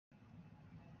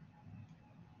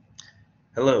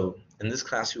Hello, in this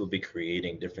class we will be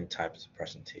creating different types of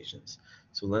presentations.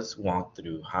 So let's walk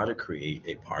through how to create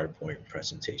a PowerPoint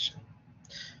presentation.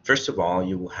 First of all,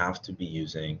 you will have to be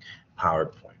using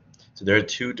PowerPoint. So there are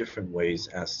two different ways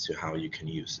as to how you can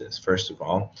use this. First of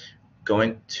all,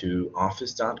 going to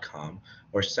office.com,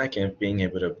 or second, being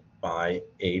able to buy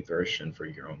a version for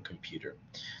your own computer.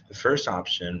 The first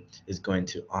option is going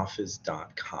to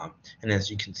office.com, and as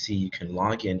you can see, you can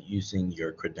log in using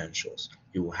your credentials.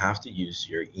 You will have to use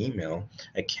your email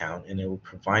account, and it will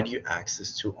provide you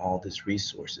access to all these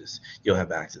resources. You'll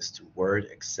have access to Word,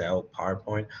 Excel,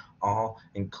 PowerPoint, all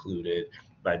included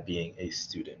by being a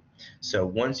student. So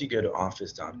once you go to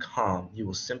office.com, you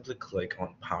will simply click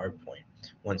on PowerPoint.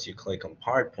 Once you click on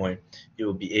PowerPoint, you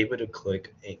will be able to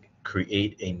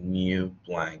create a new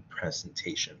blank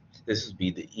presentation. This will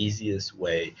be the easiest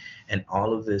way, and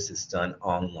all of this is done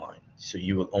online. So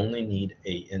you will only need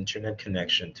a internet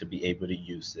connection to be able to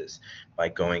use this by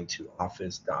going to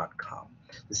office.com.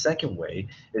 The second way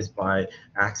is by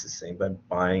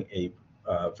buying a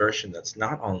version that's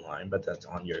not online but that's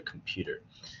on your computer.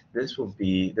 There's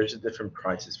a different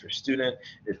prices for student.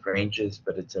 It ranges,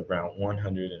 but it's around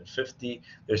 150.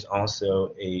 There's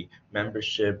also a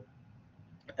membership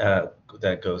uh,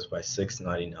 that goes by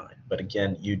 6.99. But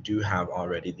again, you do have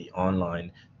already the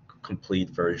online complete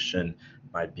version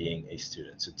by being a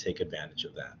student, so take advantage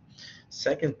of that.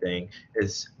 Second thing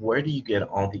is, where do you get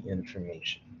all the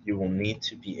information? You will need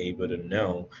to be able to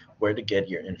know where to get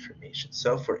your information.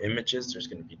 So for images, there's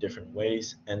going to be different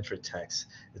ways, and for text,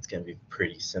 it's going to be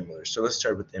pretty similar. So let's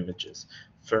start with images.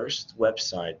 First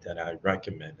website that I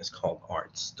recommend is called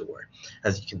Art Store.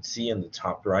 As you can see in the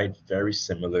top right, very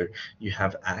similar. You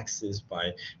have access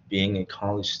by being a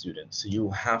college student. So you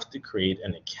will have to create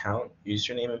an account,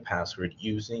 username and password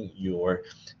using your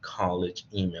college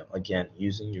email. Again,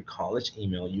 using your college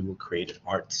email, you will create an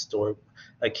Art Store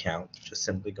account. Just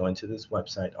simply go into this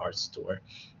website, Art Store,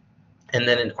 and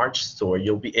then in Arch Store,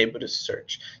 you'll be able to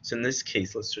search. So in this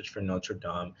case, let's search for Notre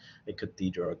Dame, a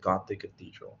cathedral, a Gothic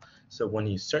cathedral. So when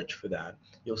you search for that,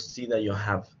 you'll see that you'll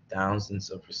have thousands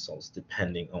of results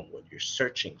depending on what you're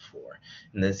searching for.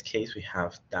 In this case, we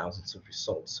have thousands of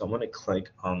results. So I'm going to click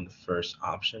on the first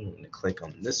option. I'm going to click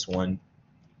on this one,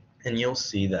 and you'll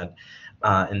see that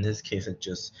in this case it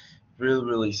just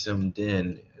really zoomed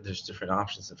in. There's different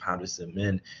options of how to zoom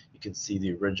in. You can see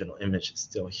the original image is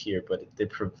still here, but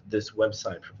this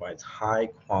website provides high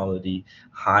quality,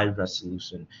 high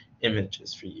resolution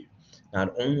images for you.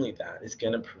 Not only that, it's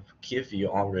going to give you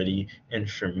already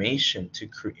information to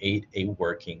create a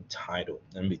working title.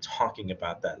 I'm going to be talking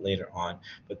about that later on,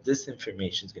 but this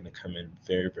information is going to come in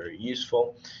very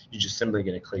useful. You're just simply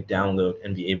going to click download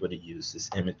and be able to use these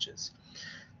images.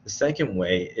 The second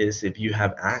way is if you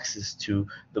have access to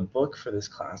the book for this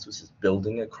class, which is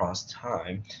Building Across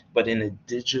Time, but in a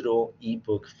digital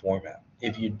ebook format.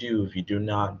 If you do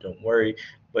not, don't worry.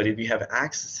 But if you have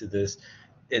access to this,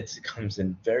 it comes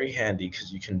in very handy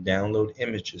because you can download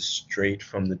images straight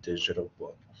from the digital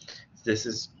book. This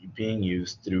is being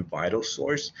used through Vital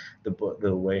Source. The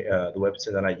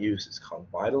website that I use is called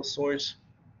Vital Source.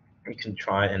 You can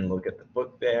try and look at the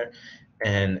book there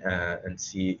and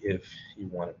see if you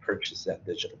want to purchase that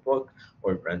digital book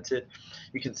or rent it.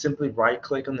 You can simply right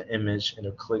click on the image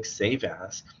and click Save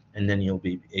As, and then you'll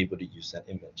be able to use that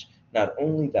image. Not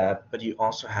only that, but you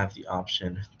also have the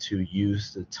option to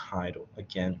use the title.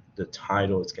 Again, the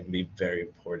title is going to be very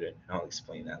important. I'll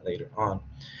explain that later on.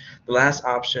 The last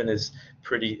option is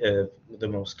pretty the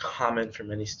most common for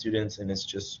many students, and it's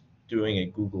just doing a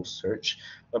Google search.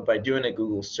 But by doing a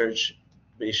Google search,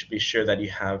 you should be sure that you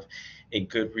have a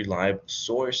good, reliable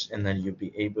source, and that you'll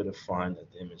be able to find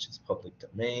that the image is public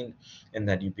domain, and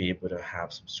that you'll be able to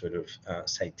have some sort of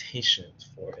citations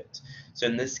for it. So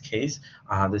in this case,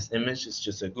 this image is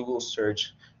just a Google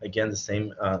search. Again, the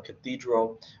same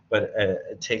cathedral, but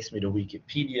it takes me to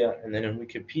Wikipedia, and then in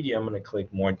Wikipedia, I'm going to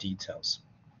click more details.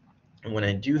 And when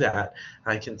I do that,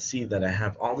 I can see that I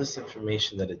have all this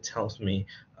information that it tells me,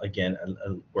 again,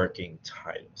 a working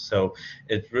title. So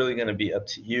it's really going to be up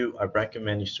to you. I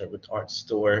recommend you start with Art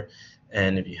Store.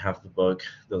 And if you have the book,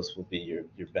 those will be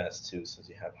your best too, since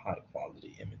you have high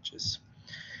quality images.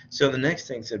 So the next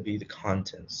thing is going to be the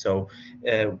content. So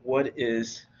what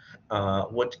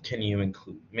can you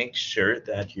include? Make sure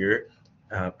that your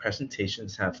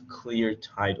presentations have clear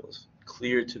titles,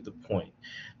 clear to the point,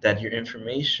 that your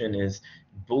information is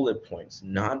bullet points,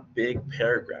 not big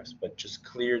paragraphs, but just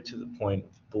clear to the point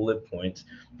bullet points,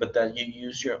 but that you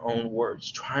use your own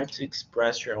words. Try to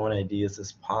express your own ideas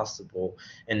as possible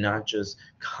and not just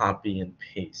copy and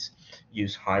paste.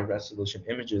 Use high resolution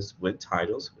images with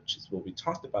titles, which is what we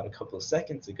talked about a couple of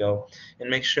seconds ago, and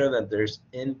make sure that there's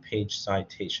in-page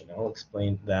citation. I'll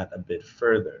explain that a bit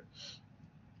further.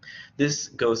 This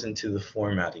goes into the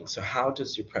formatting. So how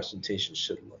does your presentation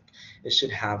should look? It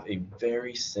should have a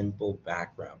very simple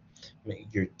background.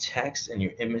 Your text and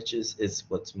your images is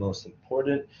what's most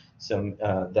important. So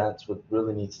that's what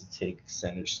really needs to take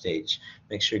center stage.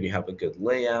 Make sure you have a good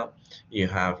layout. You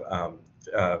have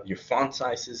your font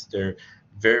sizes. They're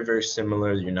very, very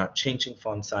similar. You're not changing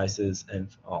font sizes and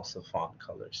also font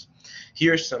colors.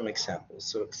 Here are some examples.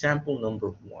 So example number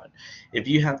one, if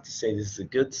you have to say this is a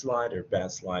good slide or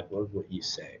bad slide, what would you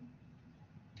say?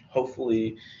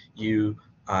 Hopefully you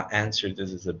answered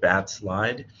this is a bad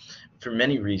slide for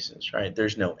many reasons, right?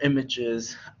 There's no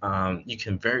images. You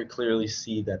can very clearly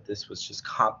see that this was just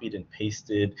copied and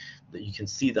pasted. That you can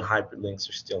see the hyperlinks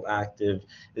are still active.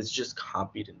 It's just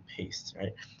copied and pasted,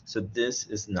 right? So this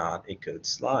is not a good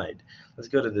slide. Let's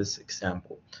go to this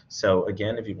example. So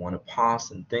again, if you want to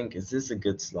pause and think, is this a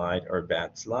good slide or a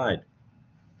bad slide?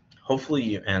 Hopefully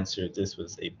you answered this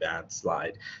was a bad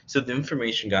slide. So the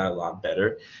information got a lot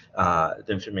better. The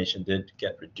information did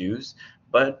get reduced,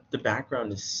 but the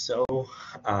background is so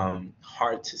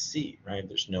hard to see, right?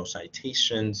 There's no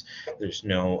citations, there's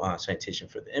no citation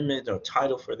for the image or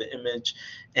title for the image,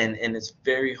 and it's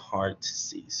very hard to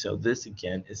see. So this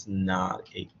again is not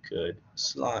a good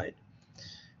slide.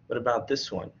 What about this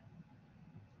one?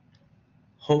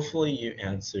 Hopefully you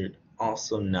answered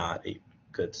also not a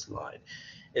good slide.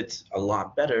 It's a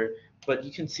lot better, but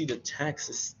you can see the text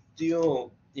is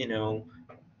still,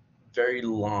 very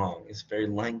long. It's very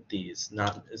lengthy. It's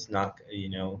not,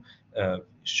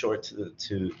 short to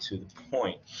the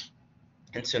point.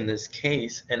 And so in this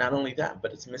case, and not only that,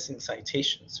 but it's missing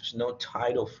citations. There's no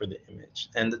title for the image.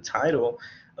 And the title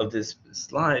of this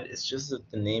slide is just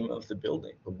the name of the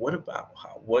building. But what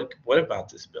about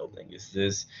this building? Is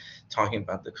this talking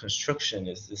about the construction?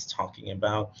 Is this talking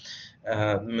about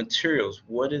materials?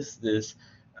 What is this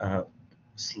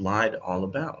slide all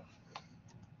about?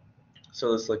 So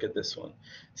let's look at this one.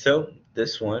 So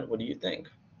this one, what do you think?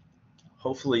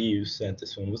 Hopefully you said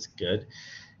this one was good.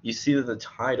 You see that the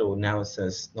title now it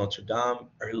says Notre Dame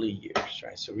early years,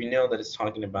 right? So we know that it's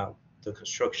talking about the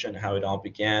construction, how it all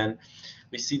began.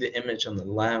 We see the image on the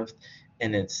left,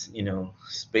 and it's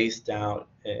spaced out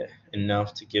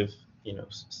enough to give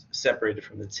separated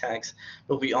from the text.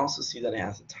 But we also see that it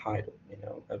has a title.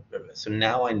 So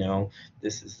now I know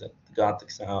this is the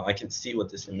Gothic style. I can see what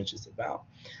this image is about.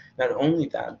 Not only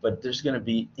that, but there's going to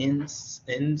be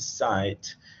inside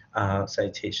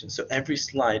citation. So every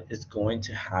slide is going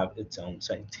to have its own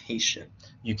citation.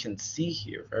 You can see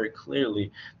here very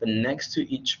clearly that next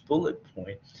to each bullet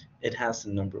point, it has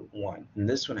the number 1, and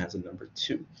this one has a number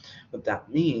 2. What that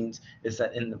means is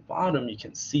that in the bottom, you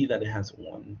can see that it has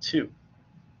 1 and 2.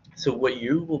 So what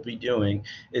you will be doing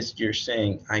is you're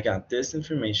saying, I got this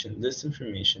information, and this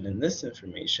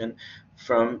information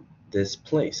from this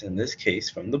place, in this case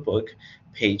from the book,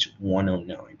 page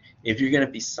 109. If you're going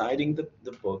to be citing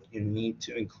the book, you need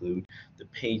to include the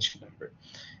page number.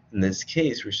 In this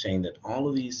case, we're saying that all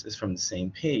of these is from the same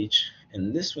page,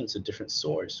 and this one's a different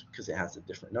source because it has a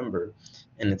different number,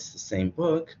 and it's the same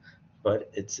book, but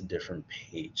it's a different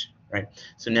page, right?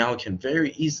 So now it can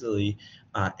very easily,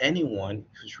 anyone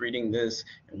who's reading this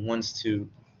and wants to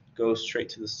go straight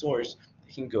to the source,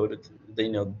 they can go to, they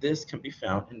know this can be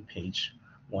found in page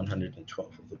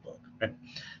 112 of the book, right?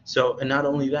 So, and not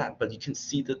only that, but you can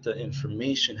see that the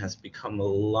information has become a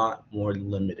lot more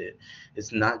limited.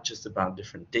 It's not just about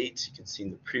different dates. You can see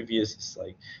in the previous, it's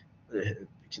like, you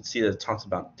can see that it talks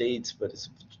about dates, but it's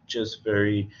just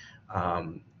very,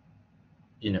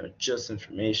 just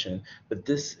information. But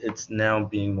this, it's now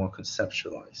being more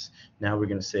conceptualized. Now we're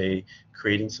going to say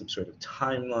creating some sort of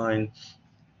timeline,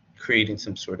 creating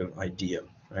some sort of idea,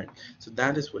 right? So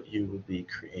that is what you will be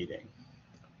creating.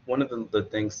 One of the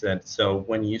things that, so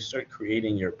when you start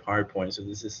creating your PowerPoint, so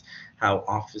this is how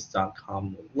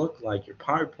office.com will look like, your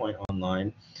PowerPoint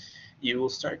online, you will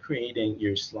start creating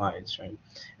your slides, right?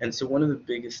 And so one of the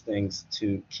biggest things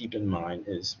to keep in mind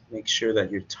is make sure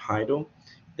that your title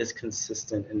is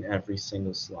consistent in every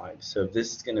single slide. So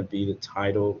this is going to be the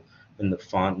title, and the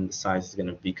font and the size is going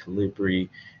to be Calibri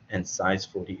and size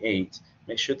 48.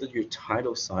 Make sure that your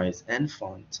title size and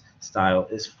font style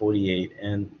is 48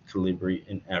 and Calibri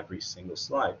in every single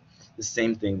slide. The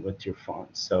same thing with your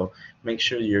font. So make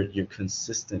sure you're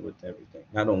consistent with everything.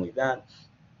 Not only that,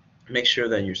 Make sure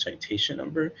that your citation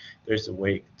number, there's a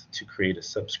way to create a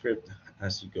subscript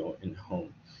as you go in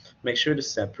home. Make sure to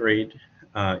separate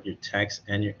your text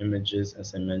and your images,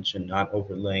 as I mentioned, not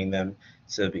overlaying them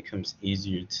so it becomes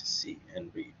easier to see and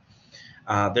read.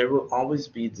 There will always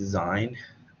be design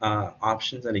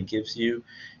options that it gives you.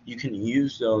 You can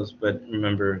use those, but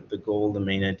remember the goal, the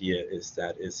main idea is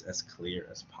that it's as clear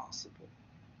as possible.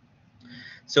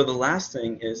 So the last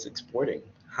thing is exporting.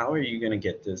 How are you going to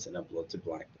get this and upload to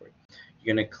Blackboard?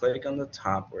 You're going to click on the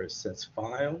top where it says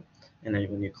File, and then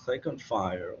when you click on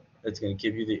File, it's going to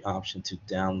give you the option to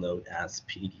download as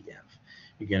PDF.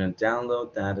 You're going to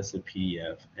download that as a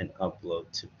PDF and upload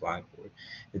to Blackboard.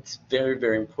 It's very,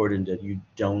 very important that you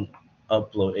don't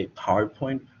upload a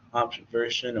PowerPoint option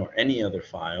version or any other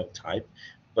file type,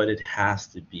 but it has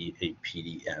to be a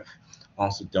PDF.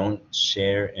 Also, don't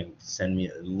share and send me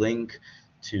a link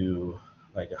to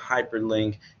like a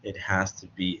hyperlink. It has to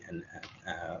be an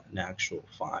actual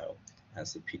file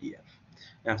as a PDF.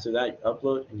 After that, you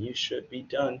upload and you should be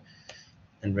done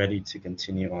and ready to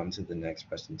continue on to the next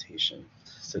presentation.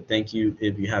 So thank you.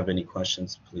 If you have any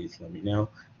questions, please let me know.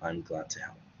 I'm glad to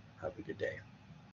help. Have a good day.